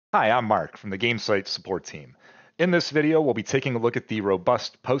Hi, I'm Mark from the Gamesight support team. In this video, we'll be taking a look at the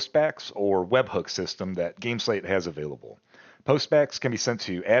robust postbacks or webhook system that Gamesight has available. Postbacks can be sent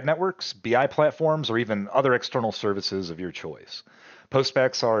to ad networks, BI platforms, or even other external services of your choice.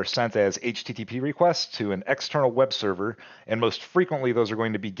 Postbacks are sent as HTTP requests to an external web server, and most frequently those are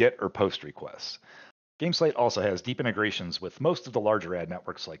going to be GET or POST requests. Gamesight also has deep integrations with most of the larger ad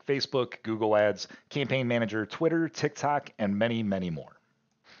networks like Facebook, Google Ads, Campaign Manager, Twitter, TikTok, and many, many more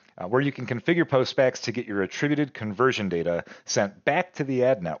where you can configure postbacks to get your attributed conversion data sent back to the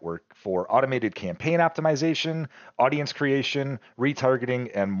ad network for automated campaign optimization, audience creation,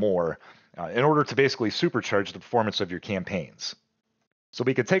 retargeting, and more in order to basically supercharge the performance of your campaigns. So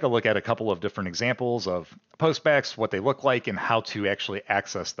we could take a look at a couple of different examples of postbacks, what they look like, and how to actually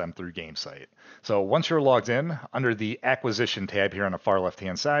access them through Gamesight. So once you're logged in, under the Acquisition tab here on the far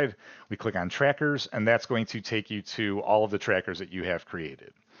left-hand side, we click on Trackers, and that's going to take you to all of the trackers that you have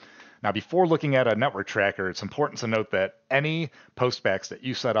created. Now, before looking at a network tracker, it's important to note that any postbacks that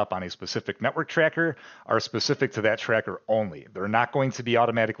you set up on a specific network tracker are specific to that tracker only. They're not going to be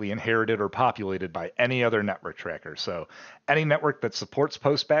automatically inherited or populated by any other network tracker. So any network that supports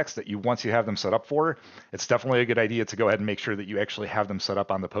postbacks that once you have them set up for, it's definitely a good idea to go ahead and make sure that you actually have them set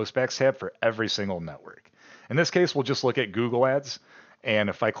up on the postbacks tab for every single network. In this case, we'll just look at Google Ads. And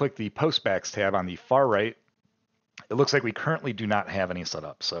if I click the postbacks tab on the far right, it looks like we currently do not have any set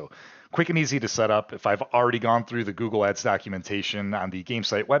up. So quick and easy to set up. If I've already gone through the Google Ads documentation on the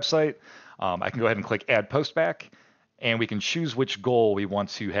Gamesight website, I can go ahead and click Add Postback, and we can choose which goal we want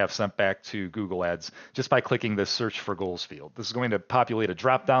to have sent back to Google Ads just by clicking this Search for Goals field. This is going to populate a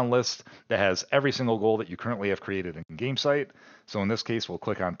drop-down list that has every single goal that you currently have created in Gamesight. So in this case, we'll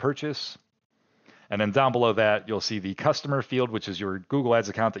click on Purchase. And then down below that, you'll see the customer field, which is your Google Ads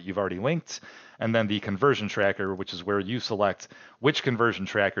account that you've already linked, and then the conversion tracker, which is where you select which conversion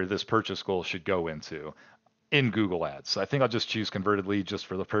tracker this purchase goal should go into in Google Ads. So I think I'll just choose converted lead just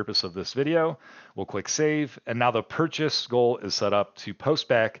for the purpose of this video. We'll click save, and now the purchase goal is set up to post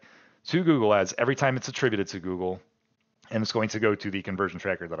back to Google Ads every time it's attributed to Google, and it's going to go to the conversion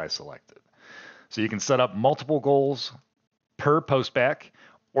tracker that I selected. So you can set up multiple goals per postback,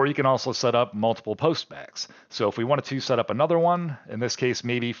 or you can also set up multiple postbacks. So if we wanted to set up another one, in this case,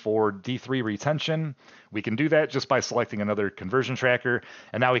 maybe for D3 retention, we can do that just by selecting another conversion tracker.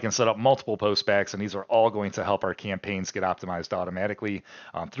 And now we can set up multiple postbacks, and these are all going to help our campaigns get optimized automatically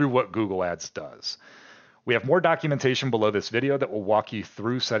through what Google Ads does. We have more documentation below this video that will walk you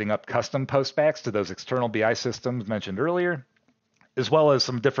through setting up custom postbacks to those external BI systems mentioned earlier, as well as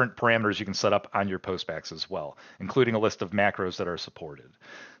some different parameters you can set up on your postbacks as well, including a list of macros that are supported.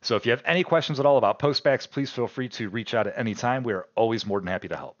 So if you have any questions at all about postbacks, please feel free to reach out at any time. We are always more than happy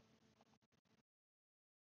to help.